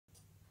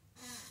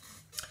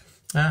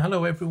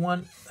Hello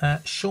everyone.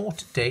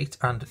 Short date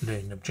and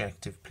learning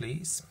objective,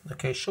 please.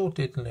 Okay, short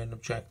date and learning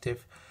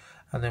objective,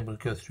 and then we'll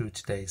go through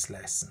today's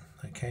lesson.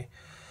 Okay,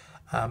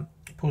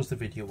 pause the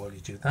video while you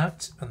do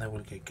that, and then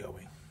we'll get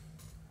going.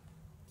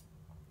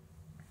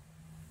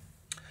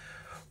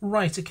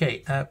 Right,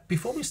 okay,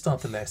 before we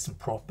start the lesson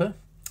proper,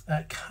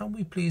 can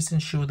we please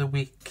ensure that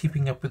we're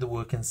keeping up with the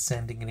work and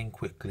sending it in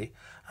quickly?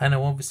 I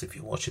know obviously if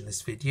you're watching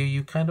this video,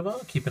 you kind of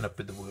are keeping up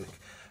with the work,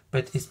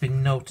 but it's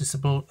been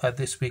noticeable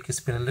this week. It's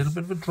been a little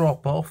bit of a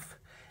drop off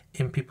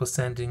in people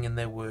sending in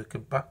their work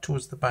and back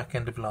towards the back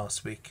end of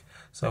last week.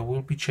 So I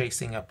will be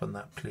chasing up on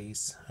that,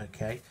 please.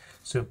 Okay,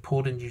 so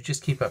important you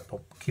just keep up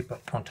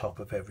on top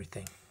of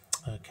everything.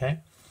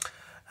 Okay.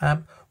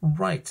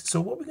 Right, so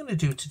what we're going to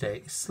do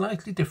today is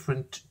slightly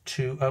different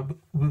to,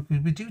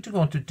 we do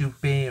go on to do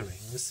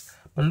bearings,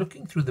 but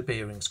looking through the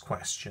bearings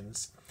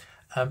questions,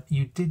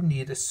 you did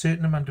need a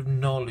certain amount of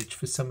knowledge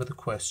for some of the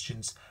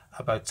questions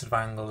about sort of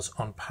angles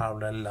on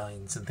parallel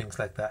lines and things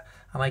like that.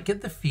 And I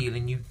get the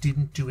feeling you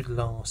didn't do it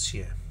last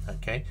year,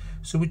 okay?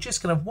 So we're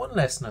just going to have one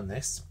lesson on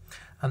this,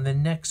 and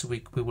then next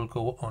week we will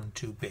go on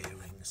to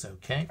bearings,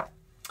 okay?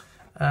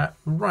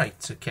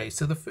 Right, okay,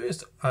 so the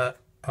first are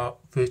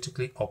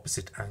vertically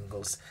opposite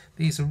angles.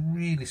 These are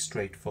really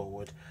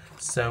straightforward,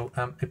 so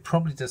it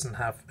probably doesn't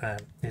have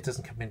it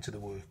doesn't come into the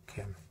work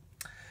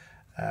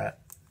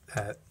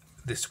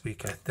this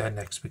week,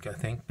 next week I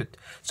think. But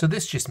so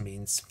this just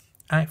means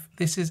if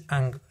this is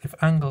if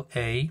angle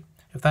A,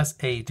 if that's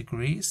A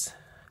degrees,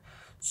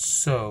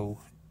 so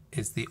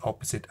is the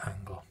opposite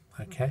angle.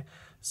 Okay,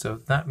 so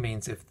that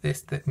means if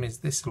that means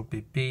this will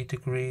be B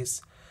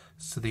degrees,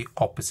 so the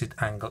opposite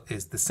angle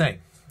is the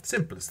same.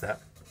 Simple as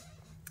that.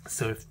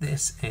 So if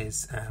this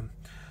is,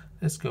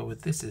 let's go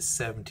with this is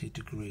 70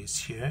 degrees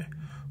here,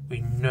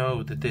 we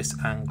know that this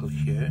angle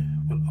here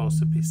will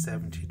also be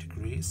 70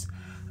 degrees.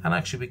 And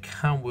actually we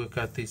can work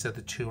out these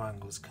other two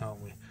angles, can't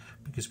we?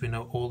 Because we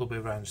know all the way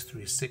around is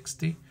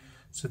 360.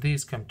 So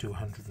these come to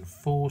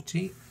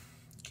 140.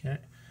 Okay,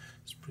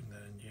 let's bring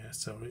that in here,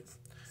 sorry.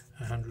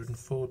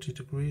 140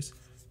 degrees.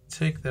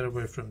 Take that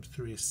away from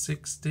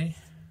 360.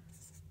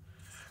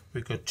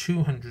 We've got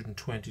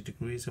 220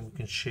 degrees and we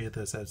can share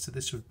those out. So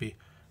this would be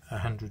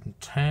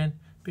 110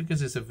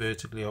 because it's a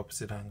vertically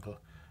opposite angle.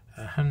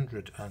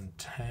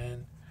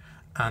 110,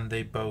 and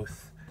they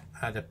both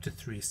add up to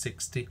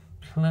 360.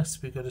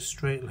 Plus we've got a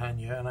straight line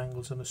here, and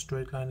angles on a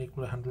straight line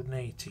equal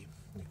 180.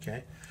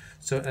 Okay,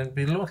 so and it'll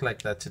be a lot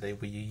like that today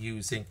where you're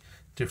using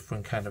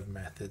different kind of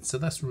methods. So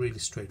that's really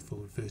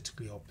straightforward,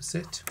 vertically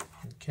opposite.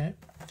 Okay,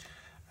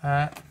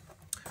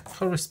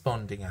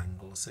 corresponding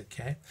angles.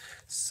 Okay,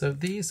 so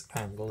these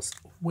angles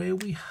where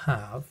we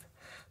have,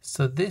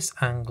 so this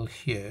angle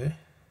here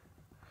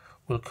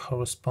will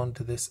correspond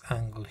to this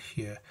angle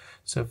here.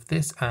 So if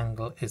this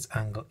angle is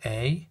angle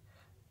A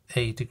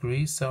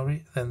degrees,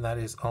 sorry, then that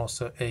is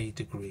also A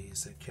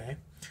degrees, okay?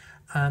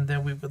 And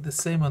then we've got the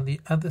same on the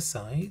other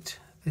side.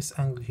 This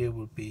angle here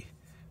will be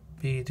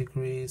B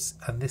degrees,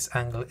 and this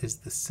angle is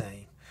the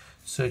same.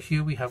 So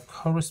here we have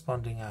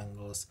corresponding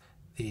angles.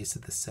 These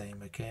are the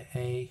same, okay?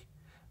 A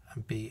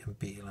and B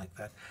like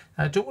that.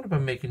 Now, I don't want to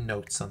be making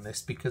notes on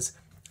this because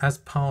as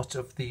part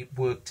of the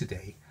work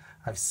today,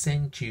 I've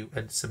sent you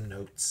some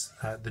notes,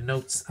 the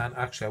notes, and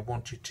actually I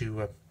want you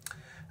to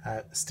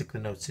stick the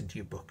notes into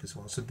your book as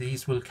well. So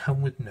these will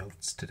come with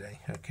notes today,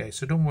 okay?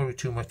 So don't worry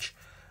too much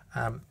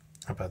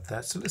about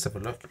that. So let's have a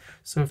look.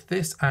 So if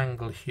this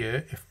angle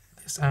here, if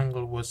this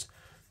angle was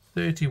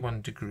 31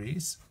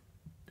 degrees,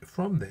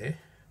 from there,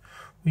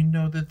 we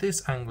know that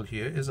this angle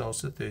here is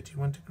also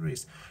 31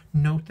 degrees.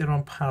 Note they're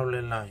on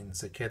parallel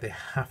lines, okay? They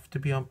have to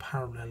be on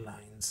parallel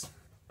lines.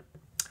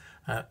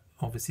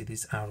 Obviously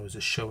these arrows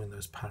are showing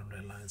those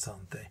parallel lines,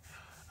 aren't they?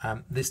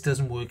 This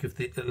doesn't work if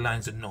the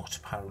lines are not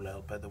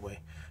parallel, by the way.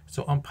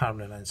 So on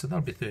parallel lines, so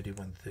that'll be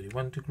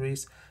 31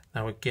 degrees.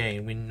 Now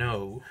again, we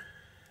know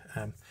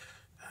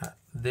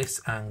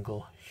this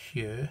angle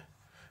here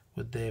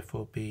would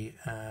therefore be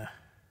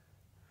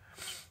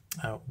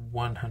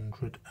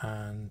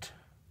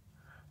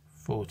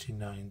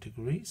 149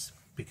 degrees,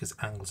 because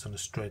angles on a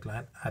straight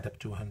line add up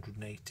to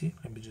 180.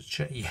 Let me just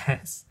check.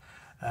 Yes.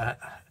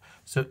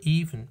 So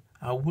even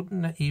I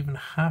wouldn't even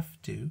have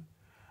to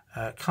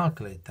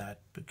calculate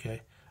that,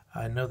 okay?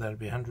 I know that'll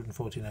be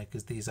 149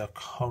 because these are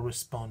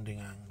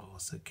corresponding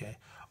angles, okay,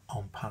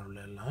 on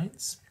parallel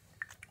lines.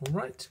 All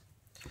right.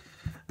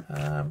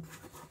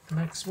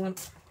 Next one,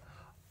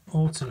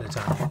 alternate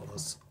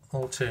angles.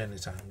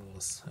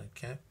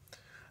 Okay.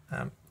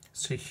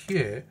 So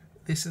here,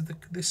 this is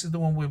the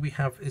one where we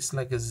have, it's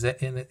like a Z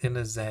in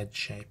a Z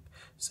shape.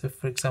 So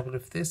for example,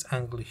 if this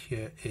angle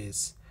here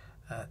is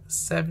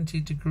 70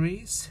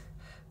 degrees,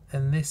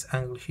 then this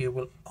angle here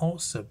will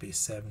also be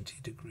 70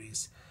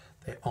 degrees.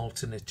 They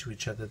alternate to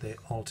each other. They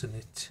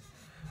alternate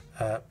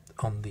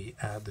on the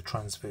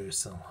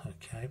transversal.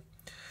 Okay,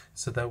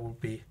 so that will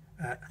be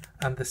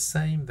and the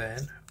same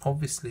then.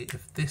 Obviously,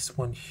 if this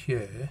one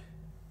here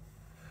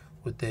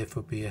would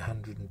therefore be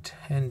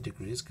 110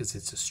 degrees because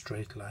it's a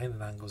straight line,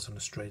 and angles on a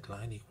straight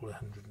line equal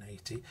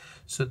 180.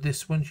 So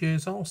this one here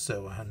is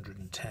also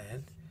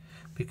 110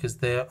 because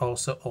they are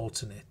also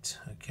alternate.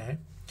 Okay,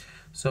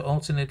 so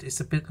alternate is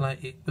a bit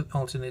like with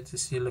alternate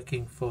is you're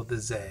looking for the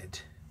z.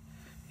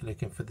 You're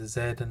looking for the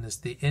z, and it's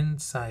the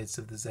insides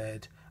of the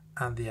z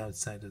and the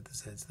outside of the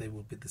z. They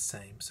will be the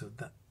same. So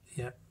that,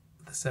 yeah,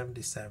 the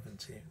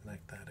 70-70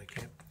 like that.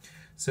 Okay,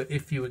 so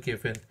if you were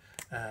given,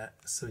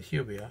 so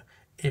here we are.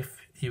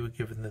 If you were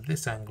given that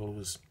this angle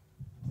was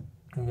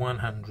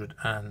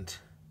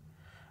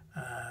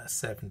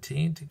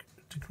 117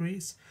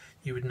 degrees,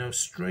 you would know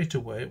straight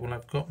away, well,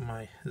 I've got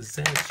my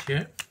z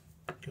here,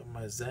 got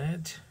my z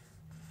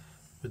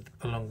with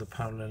along the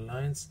parallel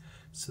lines,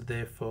 so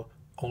therefore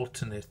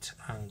alternate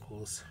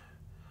angles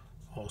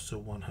also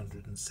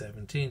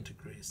 117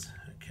 degrees.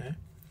 Okay,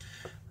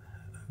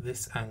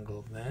 this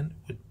angle then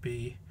would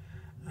be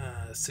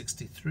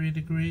 63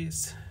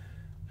 degrees,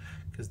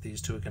 because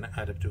these two are going to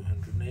add up to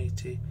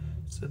 180.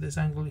 So this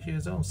angle here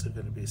is also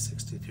going to be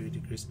 63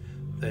 degrees.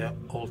 They are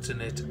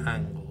alternate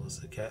angles,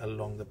 okay,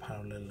 along the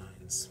parallel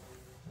lines.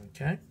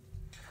 Okay,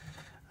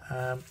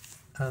 and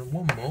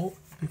one more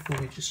before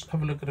we just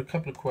have a look at a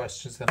couple of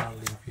questions, then I'll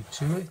leave you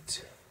to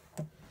it.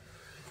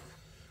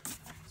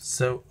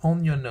 So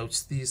on your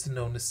notes, these are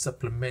known as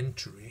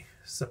supplementary,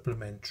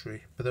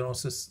 but they're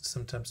also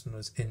sometimes known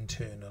as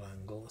internal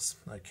angles.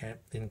 Okay,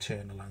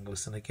 internal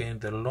angles, and again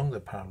they're along the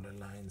parallel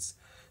lines.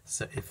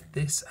 So if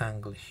this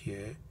angle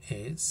here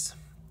is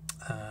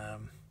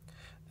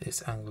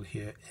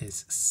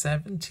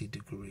 70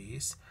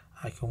 degrees,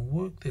 I can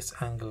work this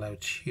angle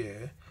out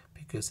here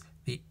because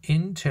the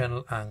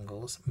internal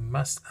angles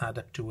must add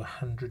up to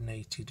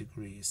 180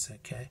 degrees.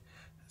 Okay,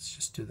 let's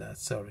just do that.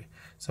 Sorry.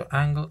 So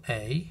angle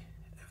A,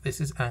 if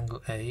this is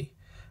angle A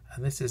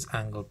and this is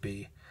angle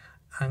B,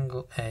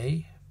 angle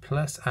A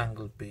plus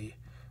angle B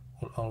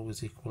will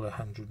always equal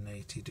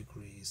 180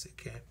 degrees.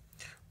 Okay,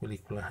 will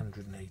equal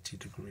 180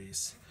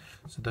 degrees.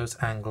 So those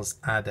angles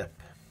add up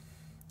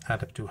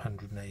to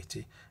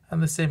 180.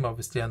 And the same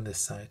obviously on this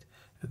side.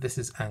 If this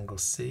is angle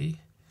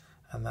C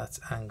and that's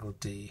angle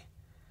D,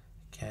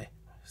 okay,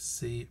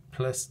 C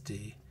plus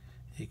D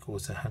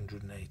equals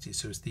 180.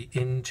 So it's the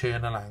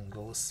internal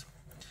angles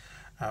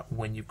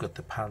when you've got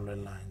the parallel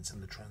lines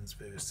and the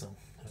transversal.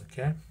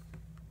 Okay,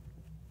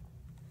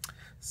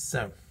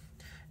 so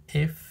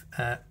if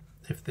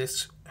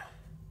this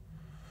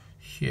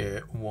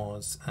here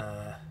was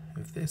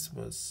if this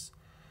was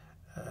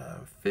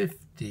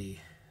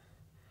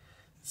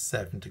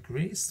 57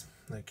 degrees,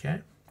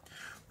 okay,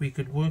 we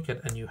could work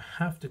it, and you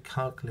have to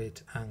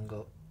calculate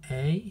angle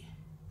A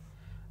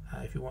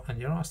if you want, and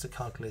you're asked to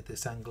calculate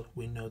this angle.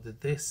 We know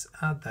that this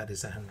add that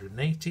is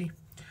 180,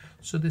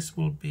 so this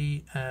will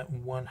be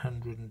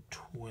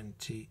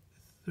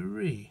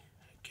 123.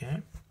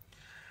 Okay,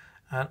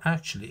 and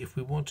actually if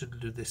we wanted to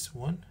do this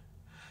one,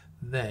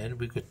 then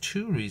we've got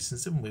two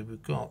reasons, and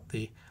we've got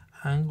the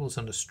angles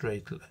on a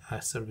straight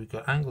we've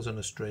got angles on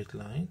a straight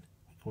line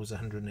equals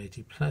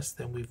 180, plus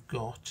then we've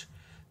got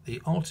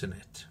the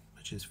alternate,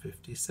 which is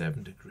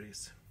 57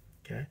 degrees.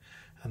 Okay,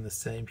 and the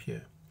same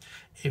here.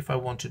 If I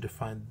wanted to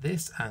find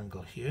this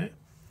angle here,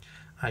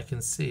 I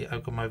can see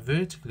I've got my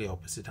vertically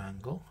opposite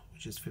angle,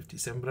 which is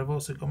 57, but I've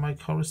also got my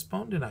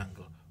corresponding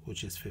angle,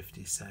 which is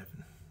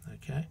 57.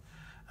 Okay,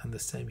 and the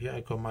same here,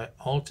 I've got my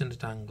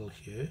alternate angle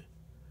here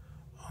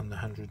on the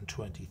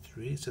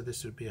 123, so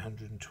this would be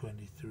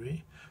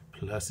 123,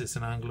 plus it's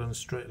an angle on a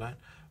straight line,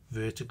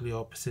 vertically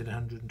opposite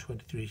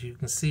 123. You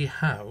can see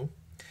how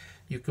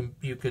you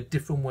get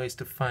different ways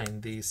to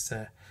find these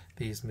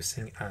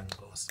missing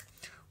angles.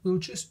 We'll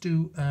just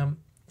do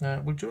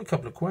we'll do a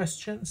couple of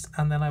questions,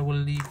 and then I will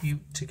leave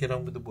you to get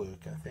on with the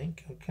work, I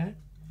think. Okay,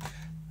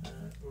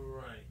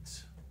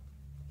 right.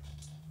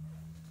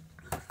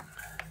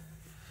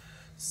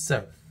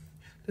 So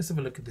let's have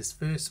a look at this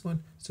first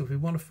one. So if we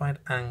want to find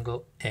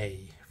angle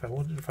A, if I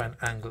wanted to find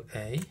angle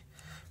A,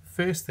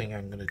 first thing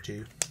I'm going to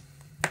do,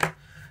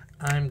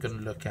 I'm going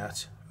to look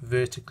at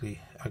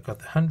vertically. I've got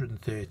the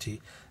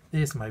 130.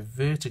 There's my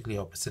vertically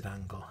opposite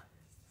angle.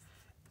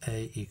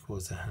 A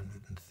equals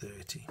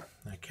 130.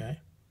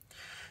 Okay.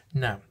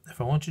 Now, if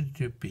I wanted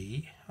to do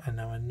B, and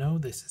now I know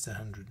this is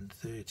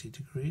 130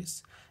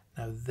 degrees.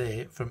 Now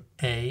there, from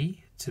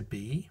A to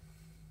B,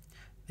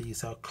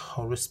 these are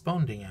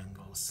corresponding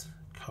angles.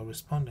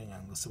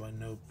 So I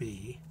know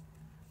B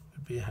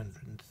would be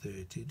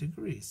 130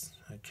 degrees.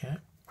 Okay,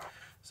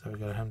 so I've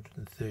got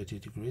 130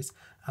 degrees,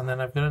 and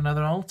then I've got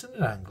another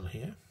alternate angle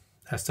here.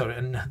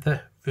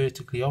 Another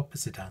vertically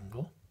opposite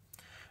angle.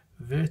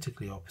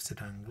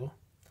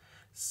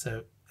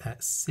 So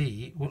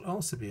C will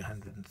also be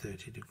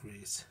 130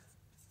 degrees.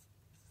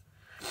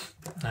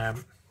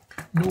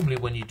 Normally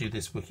when you do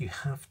this work, you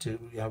have to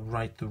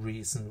write the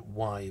reason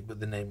why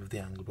with the name of the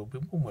angle, but we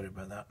won't worry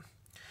about that.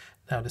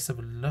 Now let's have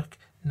a look.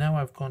 Now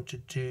I've gone to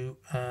do,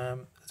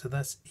 so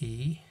that's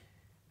E,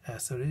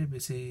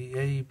 ABC,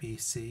 A, B,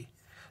 C.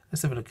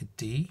 Let's have a look at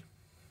D,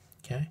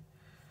 okay,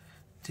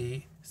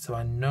 D. So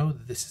I know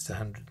that this is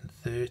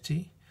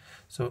 130.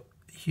 So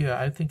here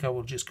I think I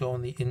will just go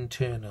on the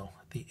internal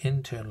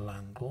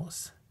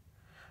angles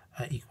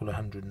equal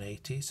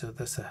 180, so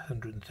that's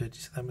 130,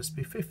 so that must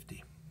be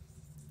 50.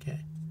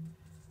 Okay,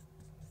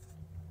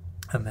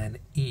 and then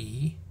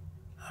E,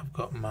 I've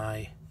got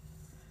my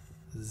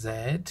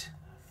Z,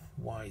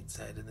 wide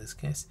Z in this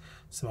case,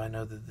 so I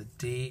know that the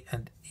D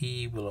and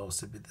E will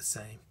also be the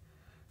same,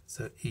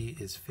 so E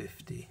is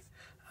 50.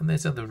 And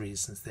there's other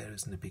reasons there,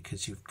 isn't it,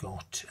 because you've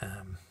got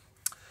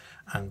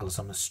angles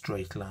on a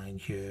straight line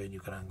here, and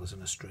you've got angles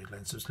on a straight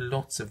line, so there's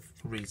lots of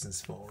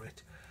reasons for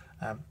it.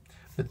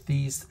 But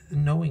these,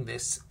 knowing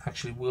this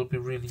actually will be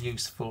really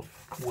useful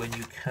when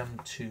you come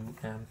to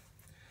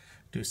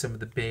do some of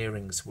the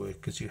bearings work,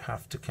 because you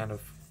have to kind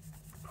of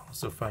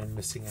also find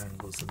missing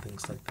angles and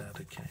things like that.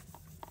 Okay,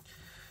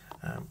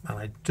 and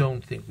I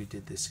don't think we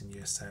did this in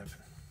year 7.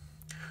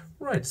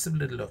 Right, let's have a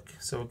little look.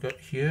 So I've got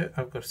here,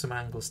 I've got some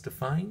angles to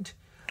find.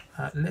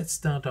 Let's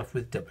start off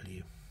with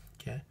W.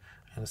 Okay,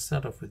 I'm going to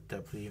start off with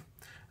W,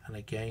 and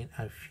again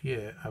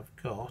here I've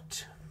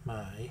got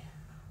my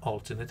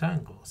alternate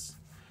angles.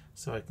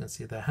 So I can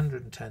see that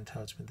 110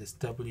 tells me this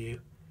W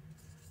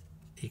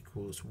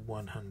equals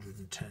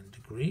 110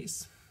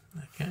 degrees.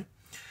 Okay,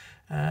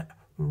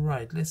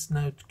 right, let's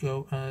now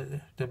go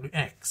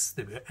WX.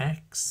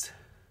 WX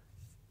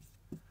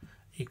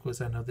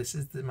equals, I know this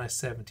is my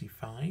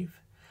 75.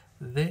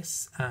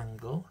 This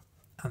angle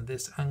and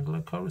this angle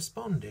are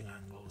corresponding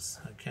angles.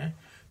 Okay,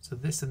 so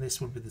this and this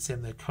will be the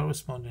same. They're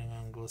corresponding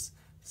angles,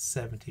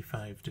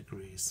 75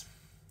 degrees.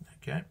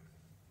 Okay,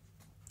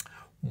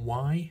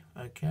 Y,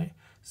 okay,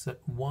 so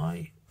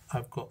Y,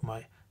 I've got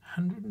my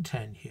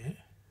 110 here.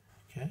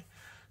 Okay,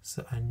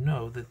 so I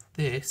know that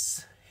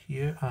this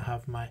here, I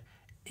have my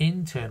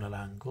internal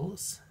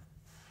angles,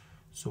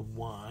 so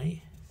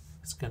Y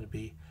is going to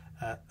be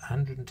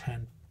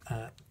 110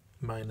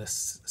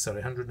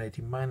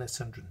 180 minus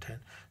 110,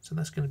 so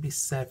that's going to be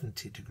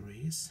 70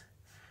 degrees,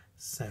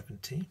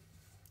 70.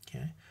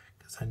 Okay,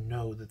 because I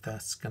know that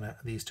that's gonna,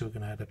 these two are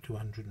going to add up to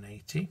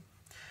 180.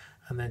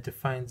 And then to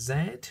find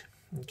Z,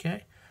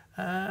 okay,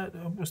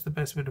 what's the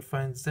best way to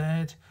find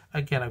Z?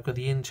 Again, I've got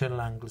the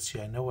internal angles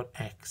here. I know what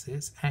X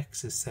is.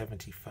 X is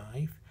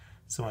 75,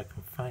 so I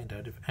can find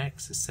out if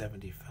X is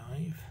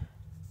 75.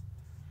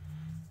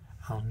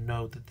 I'll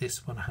know that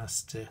this one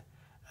has to,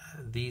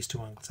 these two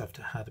angles have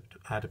to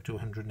add up to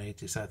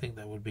 180, so I think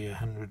that would be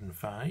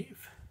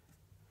 105.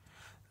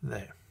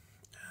 There.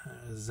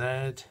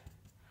 Z,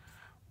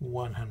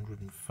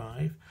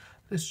 105.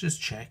 Let's just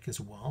check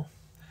as well.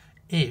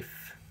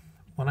 If,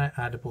 when I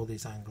add up all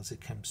these angles,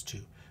 it comes to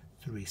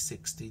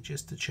 360,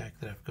 just to check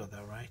that I've got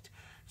that right.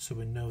 So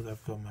we know that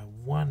I've got my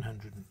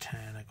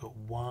 110, I've got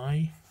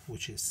Y,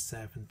 which is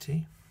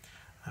 70,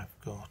 I've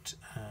got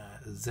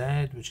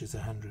Z, which is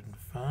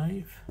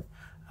 105,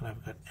 and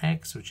I've got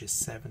X, which is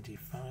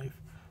 75.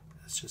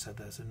 Let's just add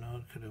that as a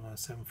node. Could have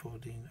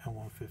 714 and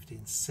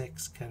 115,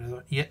 6.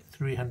 Yet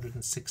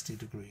 360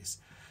 degrees.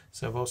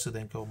 So I've also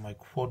then got my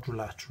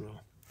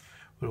quadrilateral,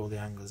 where all the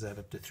angles add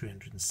up to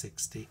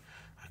 360.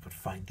 I could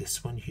find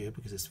this one here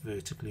because it's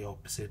vertically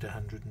opposite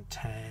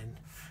 110.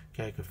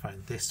 Okay, I could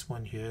find this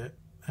one here,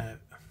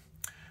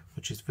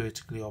 which is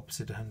vertically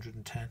opposite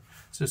 110.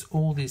 So there's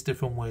all these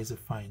different ways of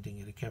finding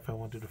it. Okay, if I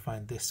wanted to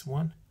find this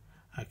one,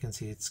 I can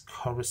see it's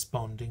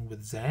corresponding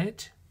with Z.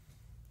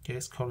 Okay,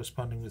 it's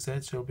corresponding with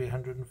Z, so it'll be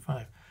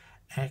 105.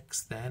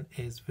 X then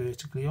is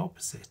vertically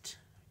opposite.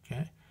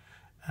 Okay,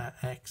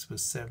 X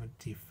was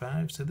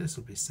 75, so this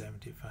will be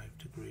 75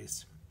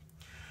 degrees.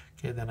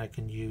 Okay, then I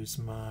can use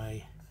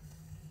my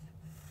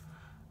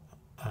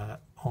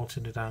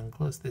alternate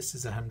angles. This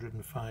is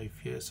 105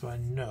 here, so I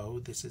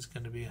know this is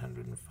going to be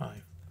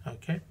 105.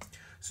 Okay,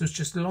 so it's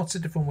just lots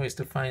of different ways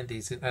to find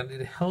these, and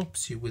it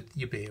helps you with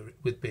your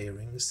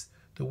bearings.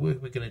 The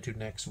work we're going to do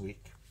next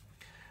week,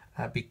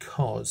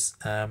 because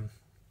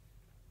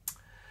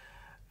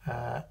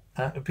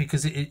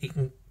it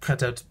can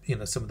cut out, you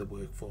know, some of the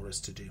work for us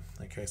to do.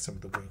 Okay, some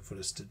of the work for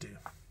us to do.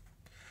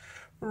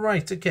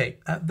 Right. Okay,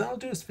 that'll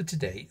do us for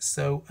today.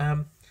 So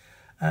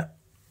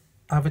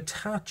I've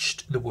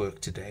attached the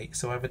work today.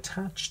 So I've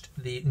attached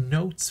the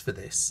notes for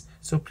this.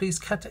 So please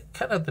cut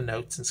out the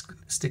notes and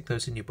stick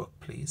those in your book,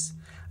 please.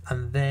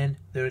 And then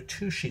there are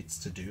 2 sheets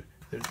to do.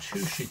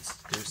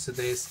 So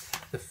there's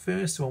the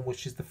first one,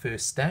 which is the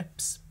first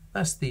steps.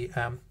 That's the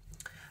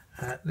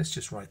let's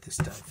just write this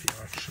down for you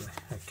actually.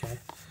 Okay,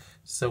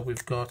 so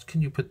we've got,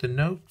 can you put the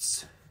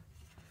notes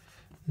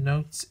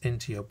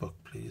into your book,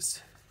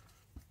 please?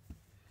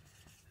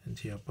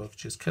 Into your book,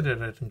 just cut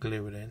it out and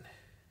glue it in.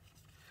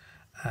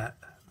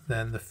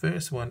 Then the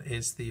first one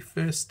is the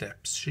first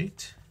steps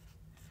sheet.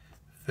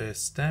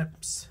 First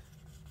steps.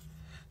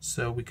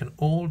 So we can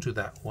all do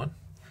that one.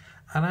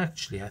 And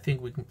actually, I think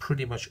we can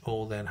pretty much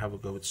all then have a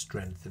go at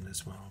strengthen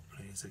as well,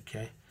 please.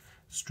 Okay,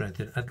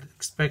 strengthen. I'd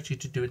expect you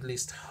to do at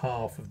least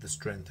half of the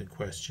strengthen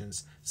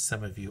questions,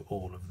 some of you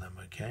all of them.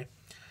 Okay,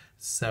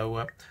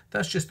 so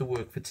that's just the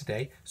work for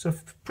today. So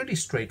pretty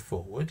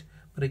straightforward,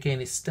 but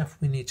again, it's stuff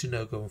we need to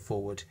know going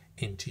forward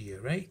into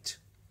year 8.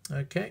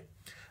 Okay,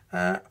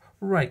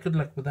 Right, good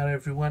luck with that,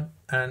 everyone,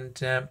 and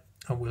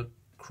we'll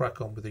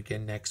crack on with it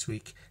again next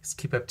week. Just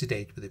keep up to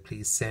date with it,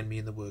 please. Send me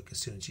in the work as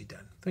soon as you're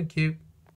done. Thank you.